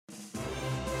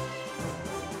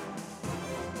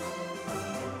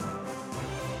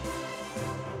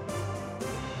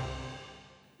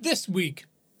This week,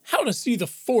 how to see the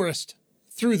forest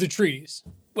through the trees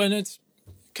when it's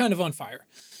kind of on fire.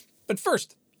 But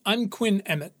first, I'm Quinn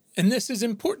Emmett, and this is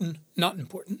Important, Not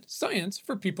Important Science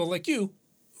for people like you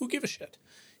who give a shit.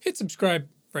 Hit subscribe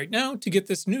right now to get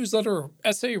this newsletter or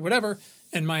essay or whatever,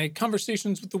 and my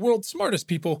conversations with the world's smartest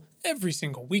people every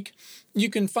single week. You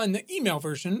can find the email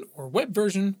version or web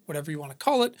version, whatever you want to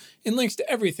call it, and links to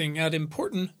everything at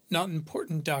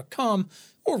importantnotimportant.com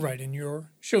or right in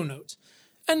your show notes.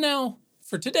 And now,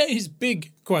 for today's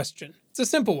big question. It's a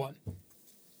simple one.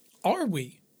 Are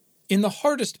we in the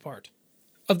hardest part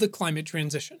of the climate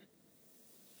transition?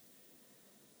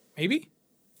 Maybe?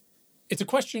 It's a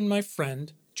question my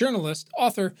friend, journalist,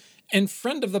 author, and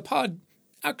friend of the pod,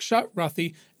 Akshat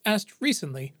Rathi, asked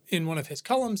recently in one of his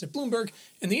columns at Bloomberg,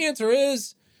 and the answer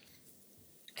is,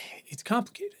 it's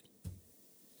complicated.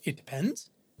 It depends.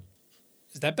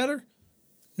 Is that better?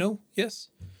 No? Yes?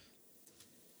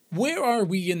 Where are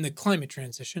we in the climate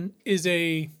transition is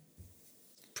a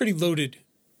pretty loaded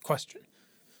question.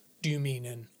 Do you mean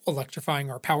in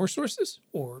electrifying our power sources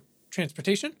or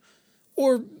transportation?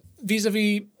 Or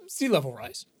vis-a-vis sea level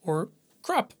rise or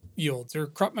crop yields or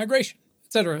crop migration,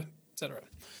 etc., etc.?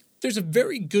 There's a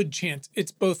very good chance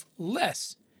it's both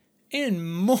less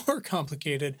and more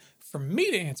complicated for me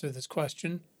to answer this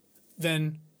question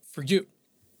than for you.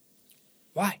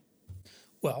 Why?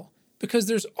 Well, because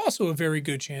there's also a very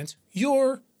good chance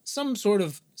you're some sort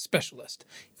of specialist,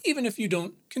 even if you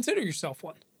don't consider yourself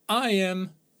one. I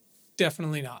am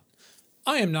definitely not.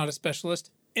 I am not a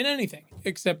specialist in anything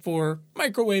except for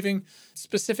microwaving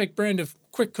specific brand of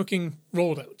quick cooking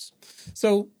rolled oats.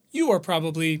 So you are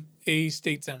probably a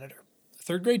state senator, a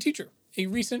third grade teacher, a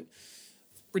recent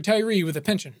retiree with a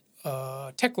pension,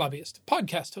 a tech lobbyist,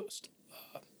 podcast host,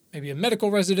 maybe a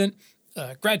medical resident,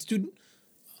 a grad student,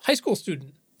 high school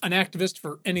student, an activist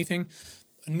for anything,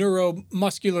 a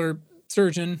neuromuscular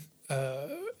surgeon,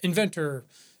 inventor,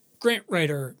 grant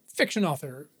writer, fiction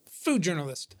author, food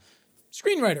journalist,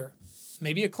 screenwriter,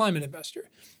 maybe a climate investor.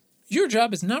 Your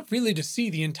job is not really to see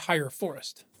the entire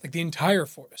forest, like the entire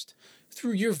forest,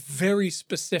 through your very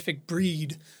specific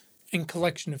breed and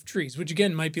collection of trees, which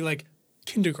again might be like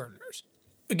kindergartners.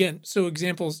 Again, so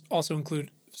examples also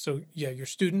include, your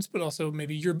students, but also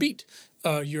maybe your beat,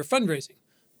 your fundraising,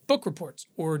 book reports,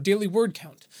 or daily word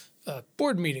count,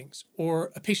 board meetings,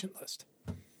 or a patient list.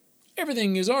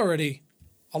 Everything is already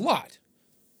a lot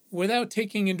without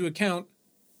taking into account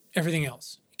everything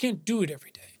else. You can't do it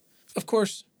every day. Of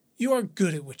course, you are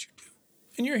good at what you do.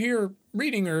 And you're here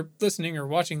reading or listening or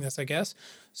watching this, I guess,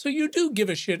 so you do give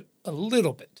a shit a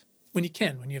little bit when you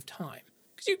can, when you have time.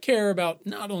 Because you care about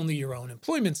not only your own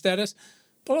employment status,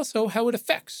 but also how it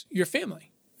affects your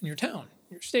family, and your town,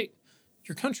 your state,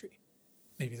 your country,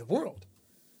 maybe the world.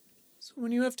 So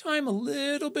when you have time, a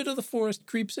little bit of the forest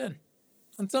creeps in.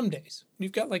 On some days, when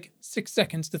you've got like 6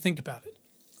 seconds to think about it.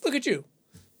 Look at you.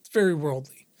 It's very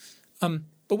worldly.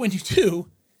 But when you do,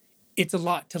 it's a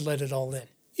lot to let it all in.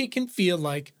 It can feel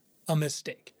like a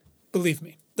mistake. Believe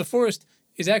me, the forest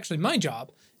is actually my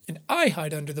job, and I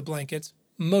hide under the blankets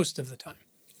most of the time.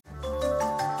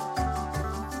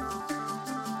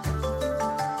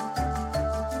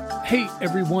 Hey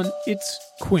everyone, it's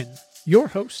Quinn, your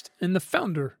host and the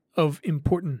founder of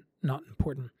Important, Not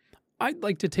Important. I'd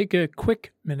like to take a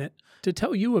quick minute to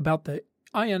tell you about the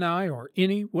INI or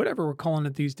INI, whatever we're calling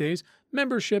it these days,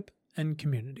 membership and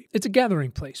community. It's a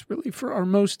gathering place, really, for our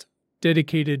most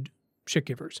dedicated shit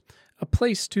givers. A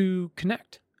place to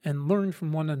connect and learn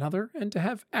from one another and to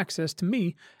have access to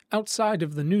me outside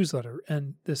of the newsletter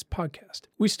and this podcast.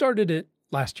 We started it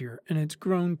last year, and it's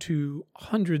grown to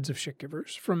hundreds of shit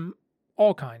givers from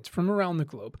all kinds, from around the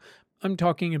globe. I'm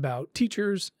talking about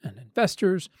teachers and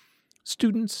investors,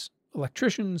 students,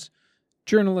 electricians,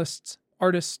 journalists,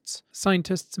 artists,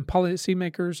 scientists, and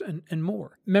policymakers, and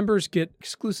more. Members get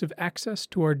exclusive access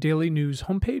to our daily news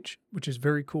homepage, which is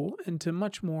very cool, and to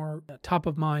much more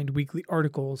top-of-mind weekly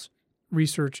articles,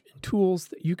 research, and tools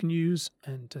that you can use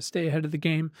and to stay ahead of the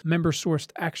game,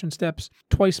 member-sourced action steps,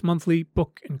 twice monthly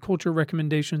book and culture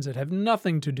recommendations that have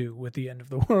nothing to do with the end of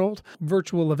the world,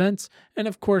 virtual events, and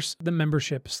of course, the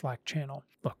membership Slack channel.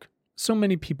 Look, so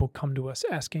many people come to us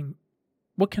asking,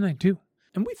 what can I do?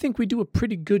 And we think we do a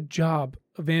pretty good job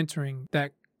of answering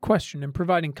that question and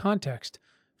providing context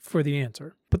for the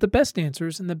answer. But the best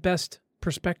answers and the best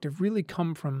perspective really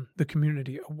come from the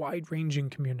community, a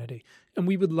wide-ranging community. And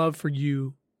we would love for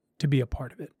you to be a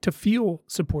part of it, to feel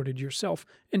supported yourself,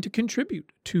 and to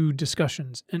contribute to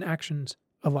discussions and actions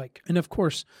alike. And of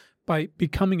course, by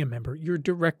becoming a member, you're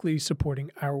directly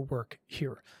supporting our work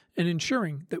here and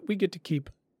ensuring that we get to keep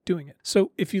doing it.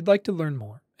 So if you'd like to learn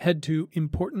more, head to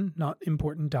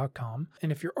importantnotimportant.com.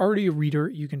 And if you're already a reader,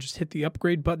 you can just hit the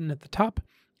upgrade button at the top.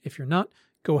 If you're not,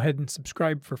 go ahead and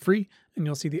subscribe for free, and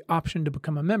you'll see the option to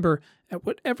become a member at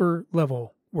whatever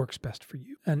level works best for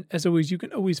you. And as always, you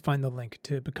can always find the link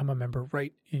to become a member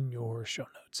right in your show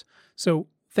notes. So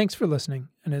thanks for listening.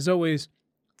 And as always,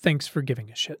 thanks for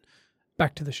giving a shit.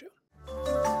 Back to the show.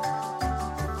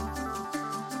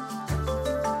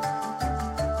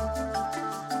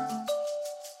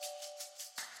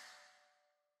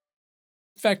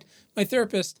 In fact, my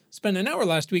therapist spent an hour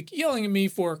last week yelling at me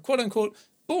for, quote unquote,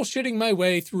 bullshitting my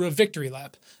way through a victory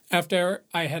lap after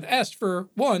I had asked for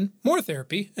 1, more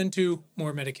therapy, and 2,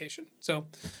 more medication. So,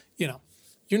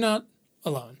 you're not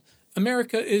alone.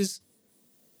 America is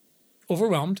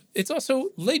overwhelmed. It's also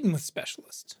laden with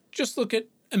specialists. Just look at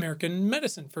American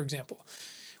medicine, for example.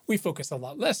 We focus a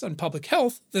lot less on public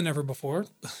health than ever before.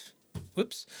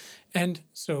 Whoops. And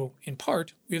so, in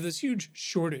part, we have this huge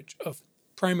shortage of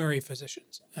primary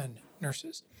physicians and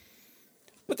nurses.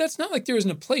 But that's not like there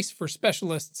isn't a place for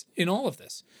specialists in all of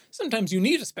this. Sometimes you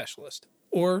need a specialist,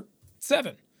 or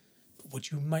 7. But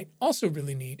what you might also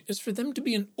really need is for them to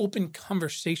be in open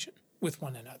conversation with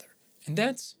one another. And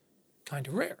that's kind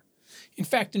of rare. In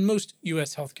fact, in most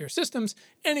U.S. healthcare systems,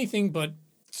 anything but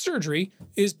surgery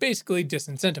is basically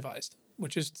disincentivized,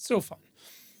 which is so fun.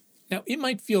 Now, it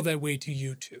might feel that way to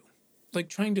you too, like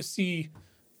trying to see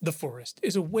the forest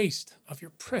is a waste of your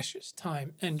precious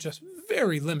time and just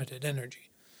very limited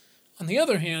energy. On the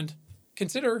other hand,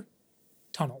 consider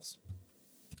tunnels.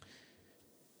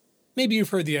 Maybe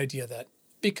you've heard the idea that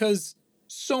because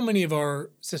so many of our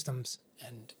systems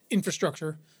and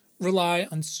infrastructure rely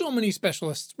on so many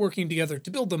specialists working together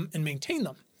to build them and maintain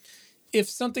them, if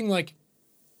something like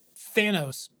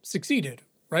Thanos succeeded,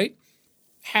 right?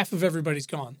 Half of everybody's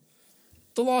gone.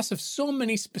 The loss of so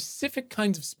many specific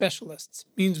kinds of specialists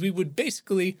means we would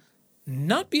basically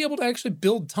not be able to actually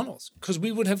build tunnels because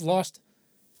we would have lost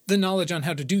the knowledge on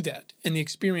how to do that and the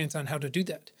experience on how to do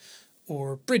that,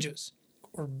 or bridges,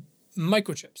 or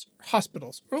microchips, or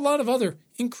hospitals, or a lot of other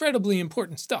incredibly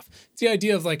important stuff. It's the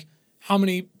idea of like, how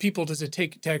many people does it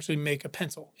take to actually make a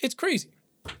pencil? It's crazy.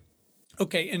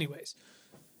 Okay, anyways,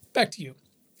 back to you.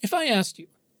 If I asked you,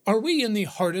 are we in the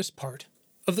hardest part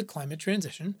of the climate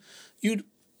transition, you'd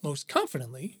most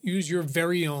confidently use your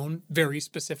very own, very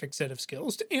specific set of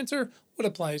skills to answer what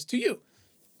applies to you.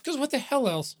 Because what the hell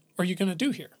else are you going to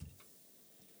do here?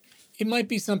 It might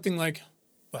be something like,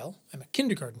 well, I'm a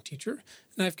kindergarten teacher,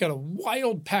 and I've got a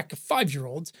wild pack of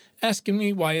 5-year-olds asking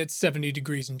me why it's 70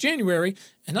 degrees in January,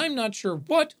 and I'm not sure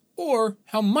what or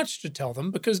how much to tell them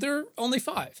because they're only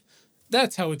 5.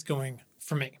 That's how it's going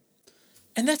for me.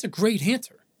 And that's a great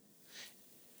answer.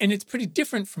 And it's pretty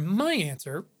different from my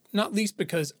answer, not least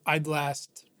because I'd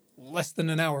last less than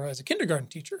an hour as a kindergarten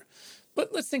teacher.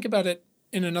 But let's think about it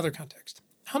in another context.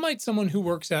 How might someone who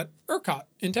works at ERCOT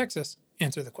in Texas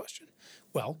answer the question?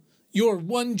 Well, your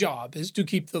one job is to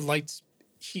keep the lights,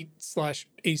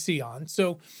 heat/AC on.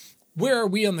 So where are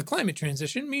we on the climate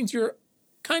transition means you're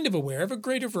kind of aware of a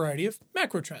greater variety of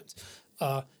macro trends.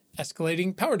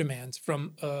 Escalating power demands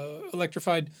from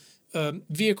electrified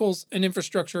vehicles and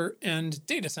infrastructure and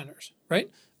data centers, right?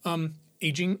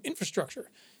 Aging infrastructure,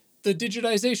 the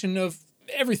digitization of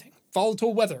everything,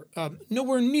 volatile weather,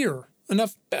 nowhere near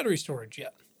enough battery storage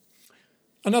yet.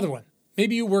 Another one,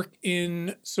 maybe you work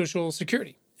in Social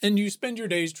Security and you spend your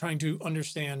days trying to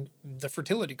understand the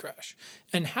fertility crash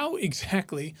and how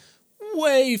exactly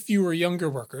way fewer younger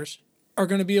workers are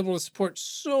going to be able to support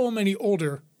so many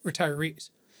older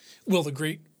retirees. Will the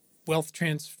great wealth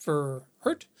transfer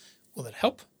hurt? Will it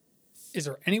help? Is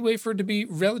there any way for it to be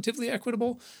relatively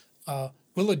equitable?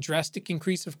 Will a drastic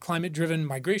increase of climate-driven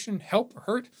migration help or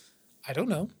hurt? I don't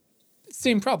know.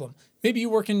 Same problem. Maybe you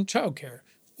work in childcare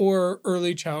or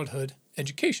early childhood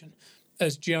education.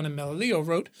 As Gianna Melalio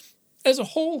wrote, as a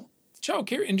whole, the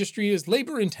childcare industry is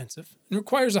labor-intensive and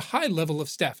requires a high level of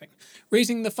staffing,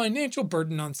 raising the financial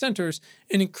burden on centers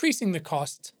and increasing the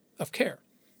costs of care.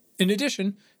 In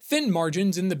addition, thin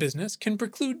margins in the business can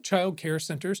preclude child care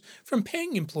centers from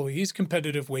paying employees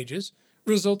competitive wages,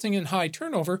 resulting in high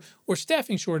turnover or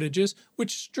staffing shortages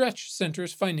which stretch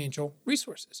centers' financial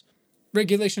resources.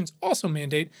 Regulations also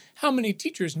mandate how many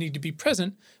teachers need to be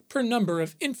present per number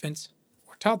of infants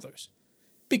or toddlers.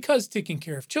 Because taking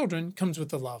care of children comes with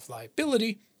the law of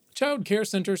liability, child care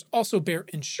centers also bear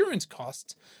insurance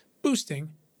costs,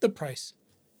 boosting the price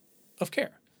of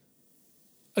care.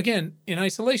 Again, in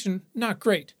isolation, not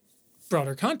great.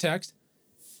 Broader context,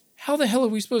 how the hell are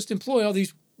we supposed to employ all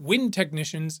these wind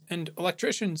technicians and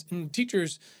electricians and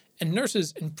teachers and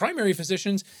nurses and primary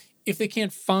physicians if they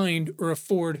can't find or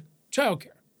afford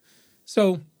childcare?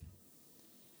 So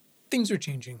things are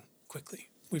changing quickly.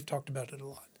 We've talked about it a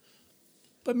lot.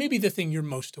 But maybe the thing you're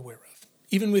most aware of,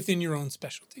 even within your own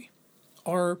specialty,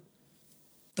 are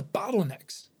the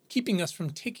bottlenecks keeping us from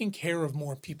taking care of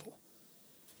more people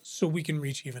so we can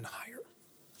reach even higher.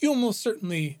 You almost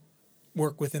certainly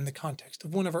work within the context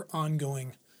of one of our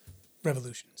ongoing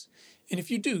revolutions. And if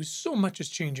you do, so much is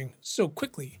changing so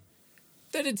quickly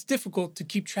that it's difficult to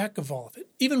keep track of all of it,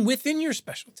 even within your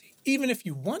specialty, even if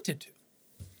you wanted to.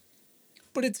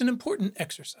 But it's an important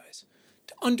exercise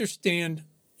to understand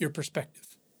your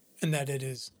perspective and that it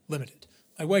is limited.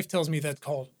 My wife tells me that's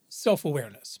called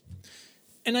self-awareness.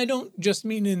 And I don't just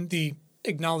mean in the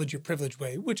acknowledge your privilege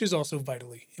way, which is also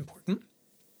vitally important.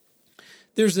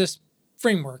 There's this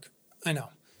framework, I know,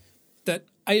 that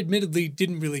I admittedly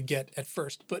didn't really get at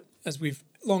first, but as we've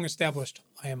long established,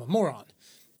 I am a moron.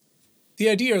 The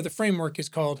idea of the framework is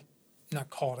I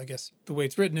guess the way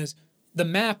it's written is, the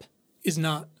map is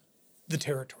not the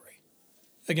territory.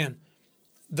 Again,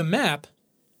 the map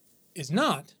is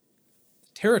not the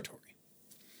territory.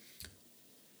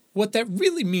 What that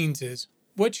really means is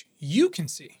what you can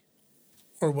see,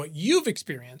 or what you've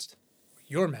experienced,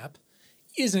 your map,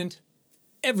 isn't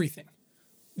everything,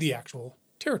 the actual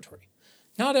territory.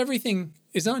 Not everything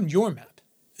is on your map,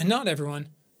 and not everyone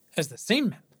has the same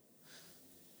map.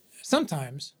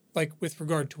 Sometimes, like with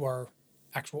regard to our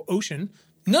actual ocean,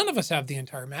 none of us have the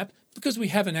entire map because we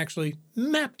haven't actually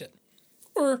mapped it.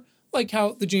 Or like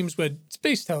how the James Webb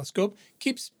Space Telescope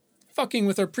keeps fucking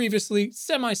with our previously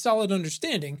semi-solid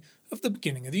understanding of the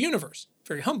beginning of the universe.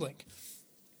 Very humbling.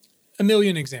 A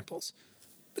million examples.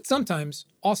 But sometimes,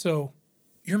 also,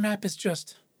 your map is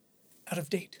just out of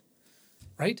date,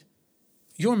 right?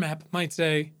 Your map might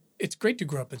say, it's great to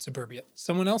grow up in suburbia.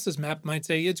 Someone else's map might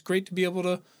say, it's great to be able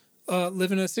to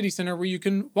live in a city center where you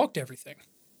can walk to everything.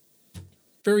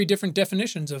 Very different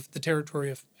definitions of the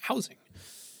territory of housing.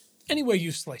 Any way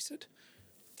you slice it,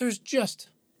 there's just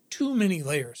too many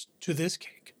layers to this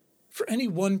cake for any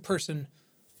one person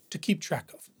to keep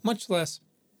track of, much less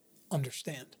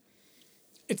understand.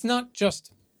 It's not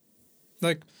just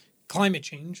like climate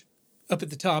change up at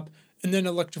the top and then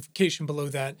electrification below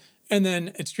that, and then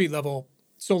at street level,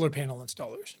 solar panel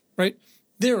installers, right?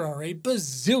 There are a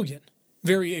bazillion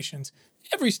variations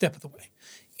every step of the way,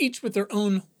 each with their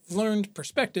own learned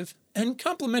perspective and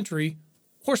complementary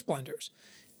horse blinders,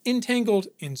 entangled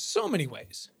in so many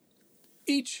ways,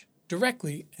 each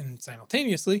directly and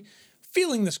simultaneously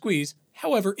feeling the squeeze,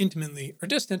 however intimately or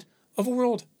distant, of a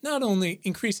world not only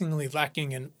increasingly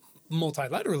lacking in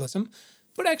multilateralism,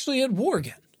 but actually at war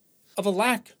again, of a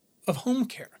lack of home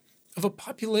care, of a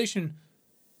population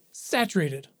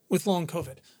saturated with long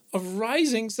COVID, of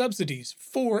rising subsidies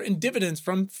for and dividends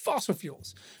from fossil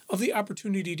fuels, of the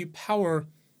opportunity to power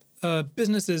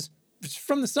businesses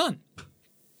from the sun.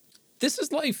 This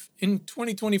is life in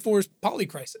 2024's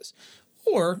polycrisis,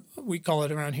 or we call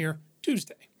it around here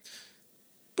Tuesday.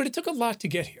 But it took a lot to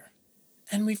get here,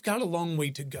 and we've got a long way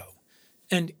to go.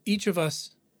 And each of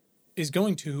us is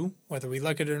going to, whether we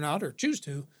like it or not or choose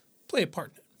to, play a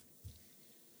part in it.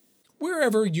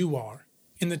 Wherever you are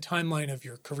in the timeline of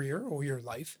your career or your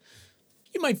life,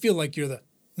 you might feel like you're the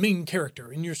main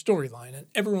character in your storyline and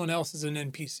everyone else is an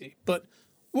NPC. But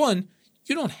one,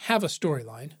 you don't have a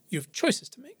storyline, you have choices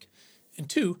to make. And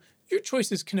two, your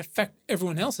choices can affect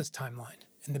everyone else's timeline,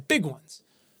 and the big ones,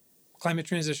 climate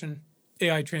transition,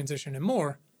 AI transition, and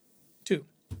more, too.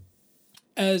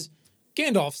 As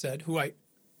Gandalf said, who I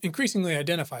increasingly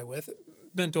identify with,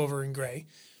 bent over in gray,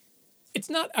 it's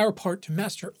not our part to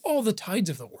master all the tides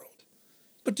of the world,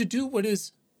 but to do what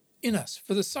is in us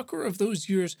for the succor of those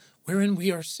years wherein we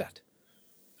are set,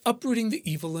 uprooting the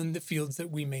evil in the fields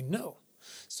that we may know,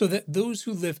 so that those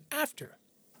who live after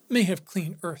may have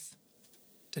clean earth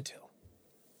to till.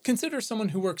 Consider someone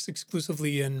who works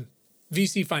exclusively in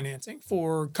VC financing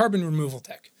for carbon removal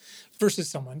tech versus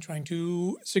someone trying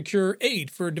to secure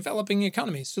aid for developing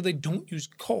economies so they don't use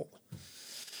coal.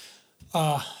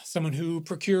 Someone who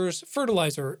procures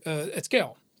fertilizer at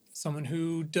scale. Someone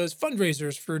who does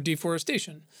fundraisers for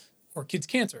deforestation or kids'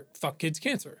 cancer. Fuck kids'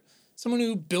 cancer. Someone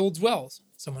who builds wells.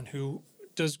 Someone who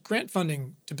does grant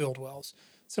funding to build wells.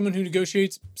 Someone who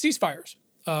negotiates ceasefires.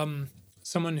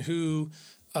 Someone who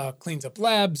cleans up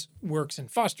labs, works in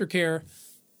foster care,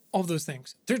 all those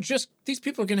things. These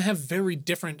people are going to have very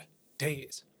different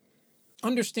days.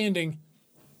 Understanding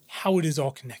how it is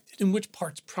all connected and which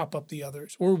parts prop up the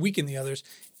others or weaken the others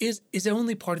is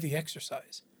only part of the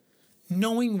exercise.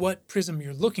 Knowing what prism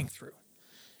you're looking through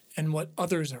and what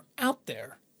others are out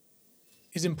there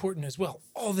is important as well.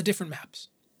 All the different maps.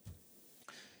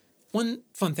 One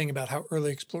fun thing about how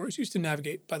early explorers used to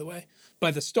navigate, by the way,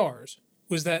 by the stars,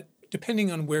 was that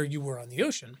depending on where you were on the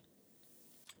ocean,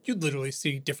 you'd literally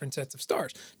see different sets of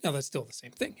stars. Now, that's still the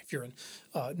same thing. If you're in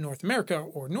North America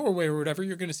or Norway or whatever,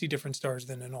 you're going to see different stars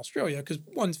than in Australia because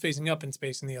one's facing up in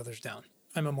space and the other's down.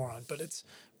 I'm a moron, but it's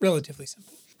relatively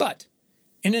simple. But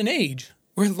in an age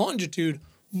where longitude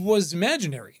was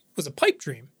imaginary, was a pipe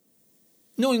dream,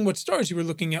 knowing what stars you were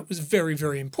looking at was very,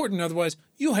 very important. Otherwise,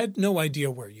 you had no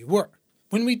idea where you were.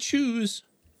 When we choose,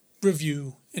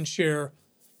 review, and share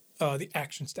the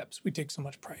action steps we take so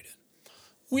much pride in,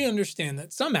 we understand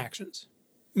that some actions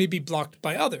may be blocked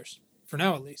by others, for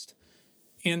now at least,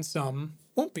 and some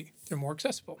won't be. They're more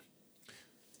accessible.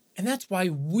 And that's why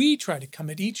we try to come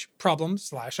at each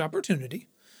problem/opportunity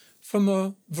from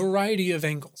a variety of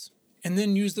angles, and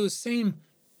then use those same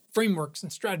frameworks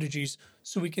and strategies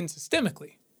so we can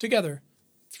systemically, together,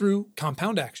 through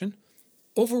compound action,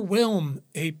 overwhelm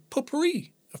a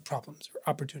potpourri of problems or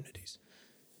opportunities.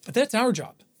 But that's our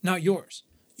job, not yours.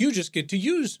 You just get to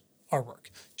use our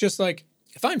work. Just like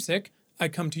if I'm sick, I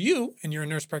come to you and you're a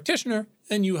nurse practitioner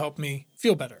and you help me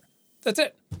feel better. That's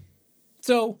it.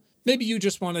 So maybe you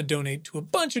just want to donate to a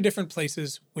bunch of different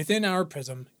places within our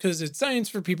prism because it's science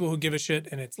for people who give a shit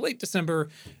and it's late December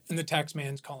and the tax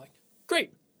man's calling.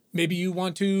 Great. Maybe you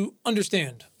want to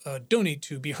understand, donate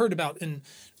to, be heard about, and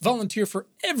volunteer for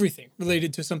everything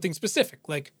related to something specific,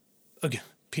 like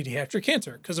pediatric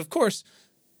cancer, because of course,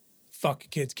 fuck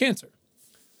kids' cancer.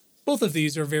 Both of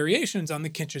these are variations on the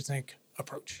kitchen sink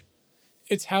approach.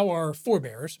 It's how our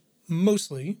forebears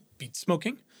mostly beat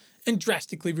smoking and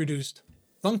drastically reduced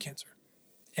lung cancer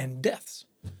and deaths.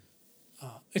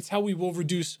 It's how we will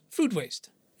reduce food waste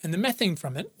and the methane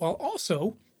from it while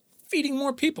also feeding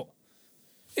more people.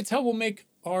 It's how we'll make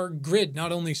our grid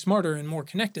not only smarter and more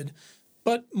connected,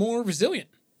 but more resilient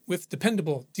with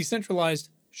dependable, decentralized,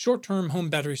 short-term home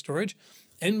battery storage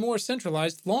and more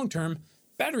centralized, long-term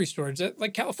battery storage that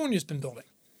like California's been building.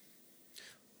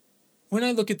 When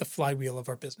I look at the flywheel of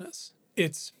our business,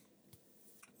 it's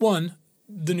one,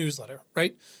 the newsletter,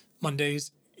 right?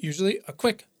 Mondays, usually a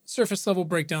quick surface level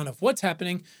breakdown of what's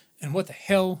happening and what the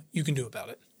hell you can do about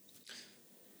it.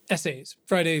 Essays,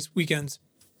 Fridays, weekends,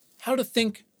 how to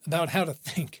think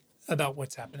about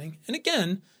what's happening. And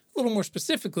again, a little more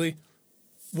specifically,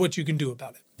 what you can do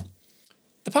about it.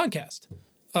 The podcast,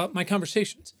 my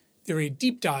conversations, they're a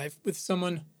deep dive with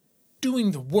someone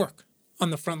doing the work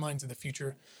on the front lines of the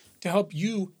future to help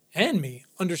you and me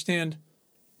understand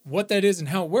what that is and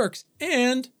how it works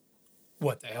and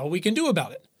what the hell we can do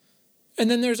about it. And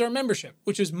then there's our membership,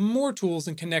 which is more tools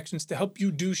and connections to help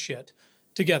you do shit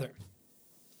together.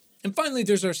 And finally,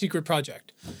 there's our secret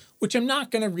project, which I'm not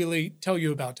going to really tell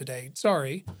you about today,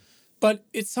 sorry, but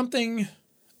it's something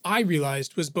I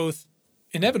realized was both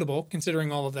inevitable,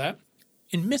 considering all of that,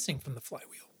 and missing from the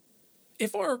flywheel.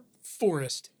 If our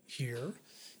forest here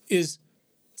is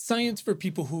science for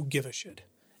people who give a shit,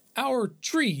 our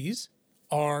trees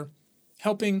are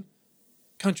helping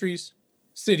countries,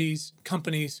 cities,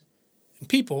 companies, and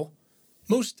people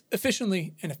most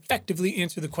efficiently and effectively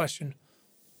answer the question,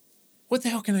 what the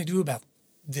hell can I do about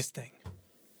this thing?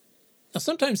 Now,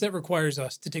 sometimes that requires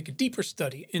us to take a deeper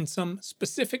study in some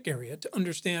specific area to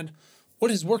understand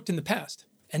what has worked in the past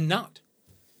and not,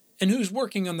 and who's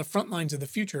working on the front lines of the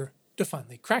future to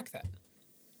finally crack that.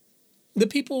 The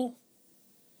people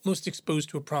most exposed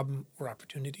to a problem or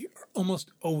opportunity are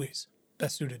almost always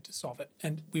best suited to solve it,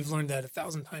 and we've learned that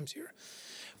 1,000 times here.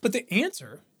 But the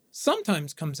answer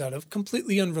sometimes comes out of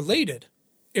completely unrelated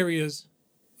areas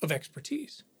of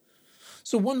expertise.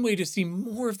 So one way to see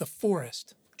more of the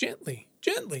forest gently,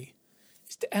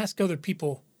 is to ask other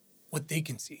people what they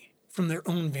can see from their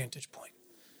own vantage point.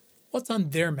 What's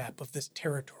on their map of this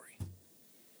territory?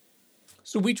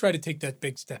 So we try to take that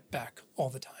big step back all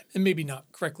the time and maybe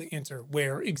not correctly answer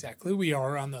where exactly we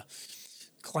are on the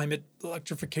climate,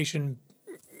 electrification,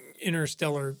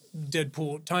 interstellar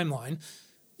Deadpool timeline,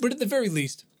 but at the very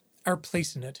least, our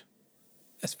place in it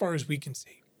as far as we can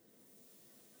see.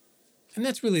 And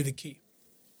that's really the key.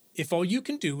 If all you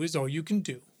can do is all you can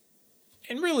do,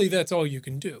 and really that's all you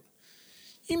can do,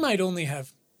 you might only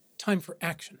have time for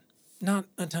action, not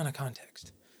a ton of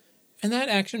context. And that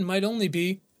action might only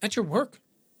be at your work,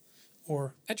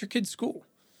 or at your kid's school,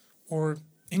 or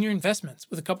in your investments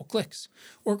with a couple clicks,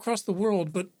 or across the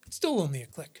world, but still only a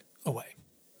click away.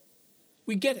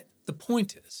 We get it. The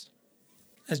point is,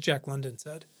 as Jack London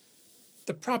said,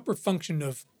 the proper function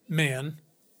of man,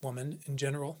 woman in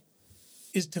general,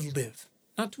 is to live,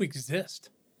 not to exist.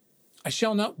 I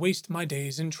shall not waste my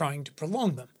days in trying to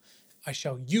prolong them. I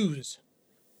shall use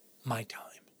my time.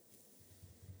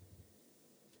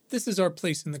 This is our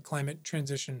place in the climate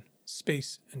transition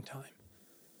space and time,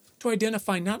 to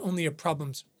identify not only a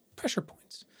problem's pressure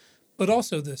points, but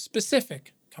also the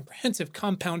specific, comprehensive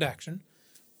compound action,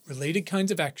 related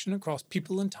kinds of action across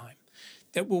people and time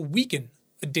that will weaken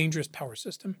a dangerous power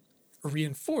system or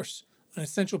reinforce an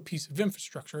essential piece of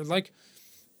infrastructure like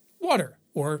water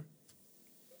or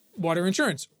water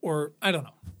insurance or, I don't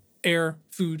know, air,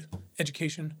 food,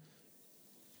 education.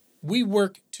 We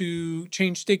work to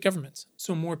change state governments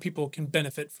so more people can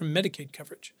benefit from Medicaid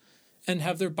coverage and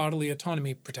have their bodily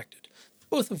autonomy protected,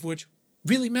 both of which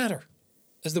really matter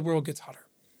as the world gets hotter.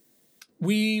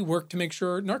 We work to make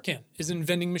sure Narcan is in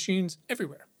vending machines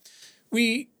everywhere.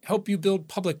 We help you build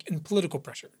public and political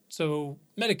pressure so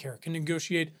Medicare can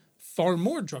negotiate far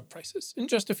more drug prices in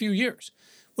just a few years,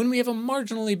 when we have a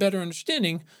marginally better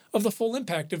understanding of the full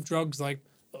impact of drugs like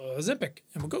Ozempic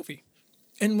and Wegovy,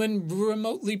 and when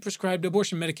remotely prescribed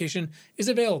abortion medication is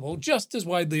available just as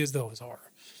widely as those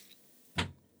are.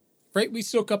 Right? We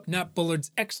soak up Nat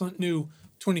Bullard's excellent new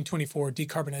 2024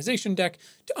 decarbonization deck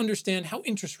to understand how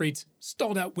interest rates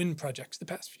stalled out wind projects the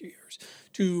past few years,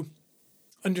 to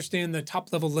understand the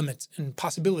top-level limits and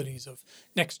possibilities of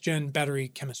next-gen battery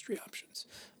chemistry options,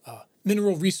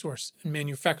 mineral resource and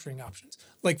manufacturing options,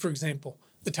 like, for example,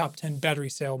 the top 10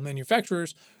 battery cell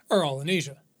manufacturers are all in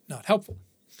Asia, not helpful.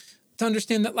 To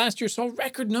understand that last year saw a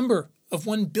record number of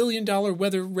 $1 billion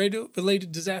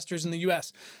weather-related disasters in the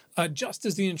U.S., just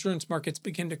as the insurance markets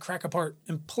begin to crack apart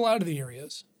and pull out of the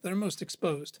areas that are most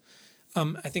exposed.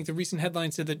 I think the recent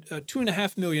headline said that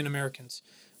 2.5 million Americans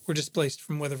were displaced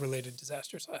from weather-related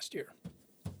disasters last year.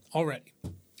 Already.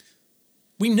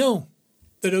 We know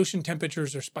that ocean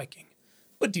temperatures are spiking,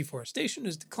 but deforestation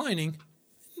is declining,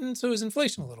 and so is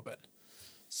inflation a little bit.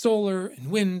 Solar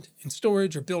and wind and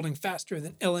storage are building faster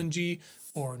than LNG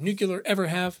or nuclear ever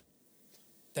have.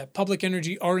 That public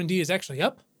energy R&D is actually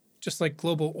up, just like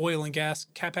global oil and gas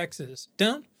capex is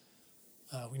down.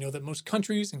 We know that most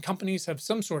countries and companies have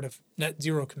some sort of net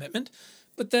zero commitment,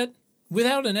 but that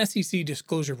without an SEC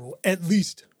disclosure rule, at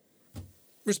least,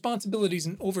 responsibilities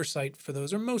and oversight for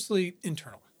those are mostly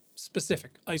internal,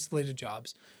 specific, isolated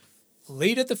jobs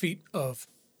laid at the feet of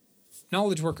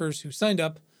knowledge workers who signed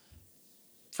up,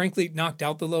 frankly, knocked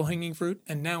out the low-hanging fruit,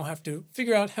 and now have to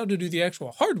figure out how to do the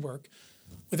actual hard work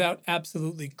without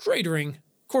absolutely cratering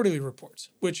quarterly reports,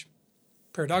 which,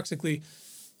 paradoxically,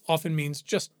 often means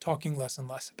just talking less and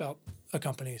less about a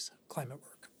company's climate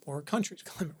work or a country's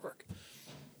climate work.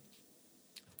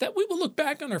 That we will look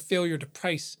back on our failure to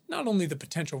price not only the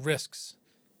potential risks,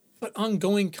 but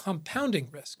ongoing compounding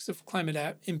risks of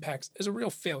climate impacts as a real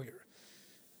failure.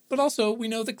 But also, we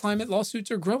know that climate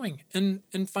lawsuits are growing and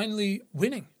finally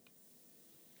winning.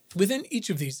 Within each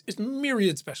of these is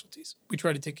myriad specialties we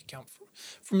try to take account for,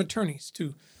 from attorneys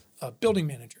to building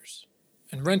managers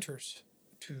and renters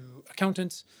to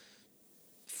accountants,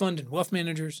 fund and wealth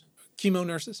managers, chemo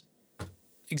nurses,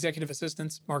 executive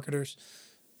assistants, marketers,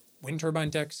 wind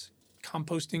turbine techs,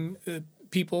 composting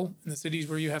people in the cities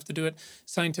where you have to do it,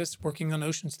 scientists working on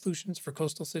ocean solutions for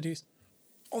coastal cities.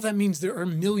 All that means there are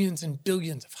millions and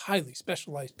billions of highly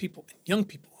specialized people and young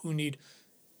people who need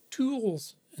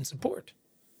tools and support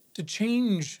to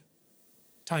change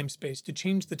time-space, to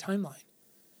change the timeline.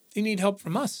 They need help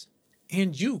from us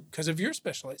and you because of your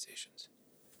specializations.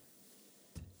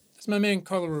 As my man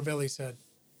Carlo Rovelli said,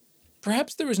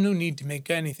 perhaps there is no need to make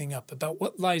anything up about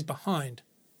what lies behind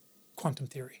quantum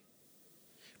theory.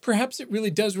 Perhaps it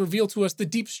really does reveal to us the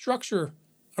deep structure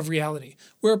of reality,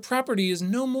 where a property is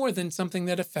no more than something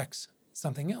that affects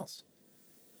something else.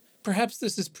 Perhaps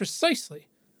this is precisely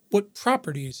what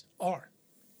properties are,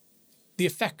 the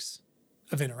effects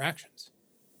of interactions.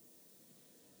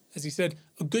 As he said,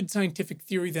 a good scientific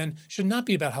theory then should not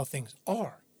be about how things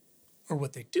are or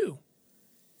what they do.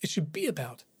 It should be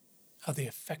about how they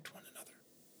affect one another.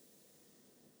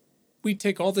 We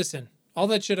take all this in, all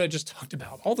that shit I just talked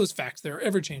about, all those facts that are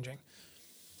ever-changing.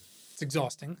 It's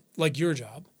exhausting, like your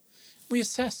job. We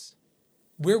assess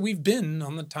where we've been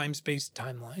on the time-space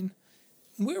timeline,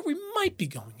 where we might be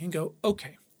going, and go,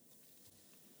 okay,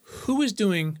 who is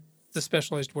doing the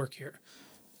specialized work here?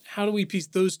 How do we piece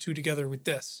those two together with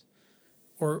this?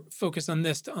 Or focus on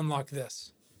this to unlock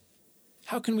this?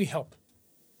 How can we help?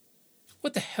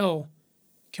 What the hell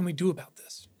can we do about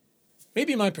this?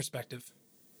 Maybe my perspective,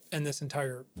 and this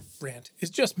entire rant, is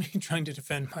just me trying to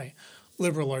defend my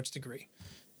liberal arts degree,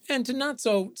 and to not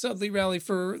so subtly rally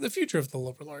for the future of the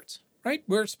liberal arts, right?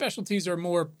 Where specialties are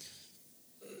more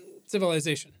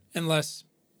civilization and less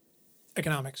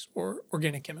economics or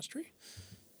organic chemistry.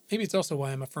 Maybe it's also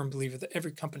why I'm a firm believer that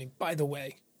every company, by the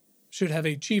way, should have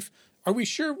a chief, are we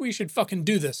sure we should fucking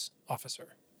do this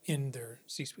officer in their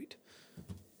C-suite.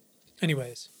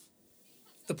 Anyways,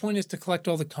 The point is to collect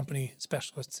all the company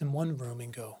specialists in one room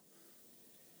and go,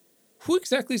 who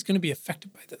exactly is going to be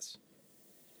affected by this?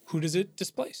 Who does it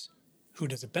displace? Who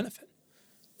does it benefit?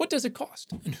 What does it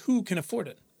cost? And who can afford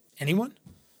it? Anyone?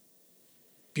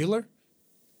 Bueller?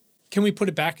 Can we put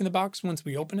it back in the box once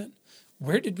we open it?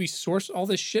 Where did we source all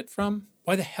this shit from?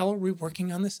 Why the hell are we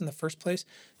working on this in the first place?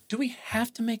 Do we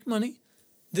have to make money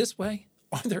this way?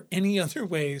 Are there any other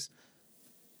ways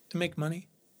to make money?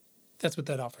 That's what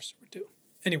that officer would do.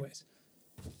 Anyways,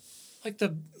 like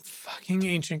the fucking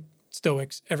ancient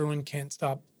Stoics, everyone can't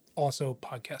stop also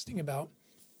podcasting about,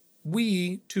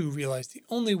 we too realize the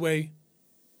only way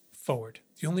forward,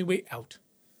 the only way out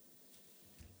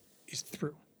is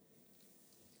through.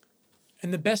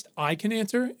 And the best I can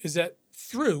answer is that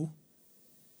through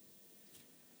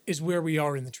is where we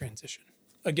are in the transition.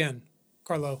 Again,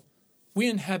 Carlo, we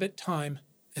inhabit time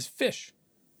as fish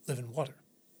live in water.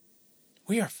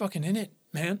 We are fucking in it,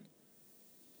 man.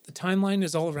 The timeline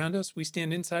is all around us. We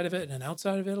stand inside of it and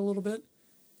outside of it a little bit.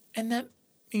 And that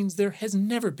means there has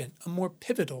never been a more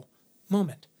pivotal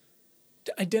moment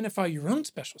to identify your own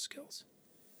special skills,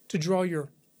 to draw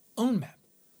your own map,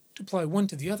 to apply one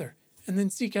to the other, and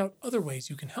then seek out other ways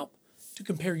you can help, to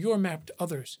compare your map to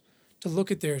others, to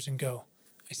look at theirs and go,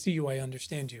 I see you, I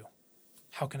understand you.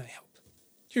 How can I help?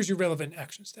 Here's your relevant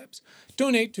action steps.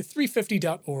 Donate to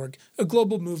 350.org, a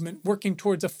global movement working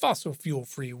towards a fossil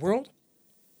fuel-free world.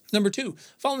 Number 2,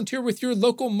 volunteer with your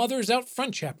local Mothers Out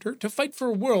Front chapter to fight for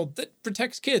a world that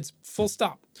protects kids, full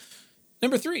stop.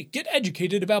 Number 3, get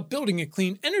educated about building a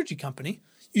clean energy company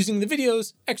using the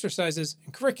videos, exercises,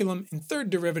 and curriculum in Third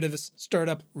Derivatives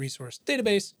Startup Resource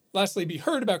Database. Lastly, be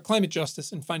heard about climate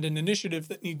justice and find an initiative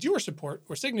that needs your support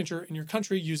or signature in your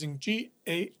country using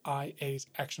GAIA's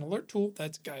Action Alert tool.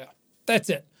 That's Gaia. That's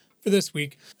it for this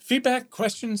week. Feedback,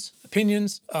 questions,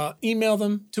 opinions, email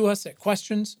them to us at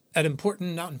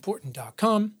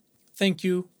questions@importantnotimportant.com. Thank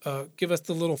you. Give us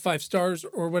the little 5 stars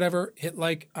or whatever. Hit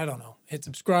like, I don't know. Hit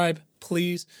subscribe,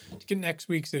 please, to get next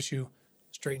week's issue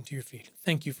straight into your feed.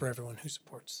 Thank you for everyone who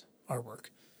supports our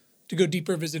work. To go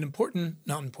deeper, visit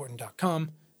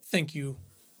importantnotimportant.com. Thank you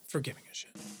for giving a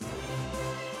shit.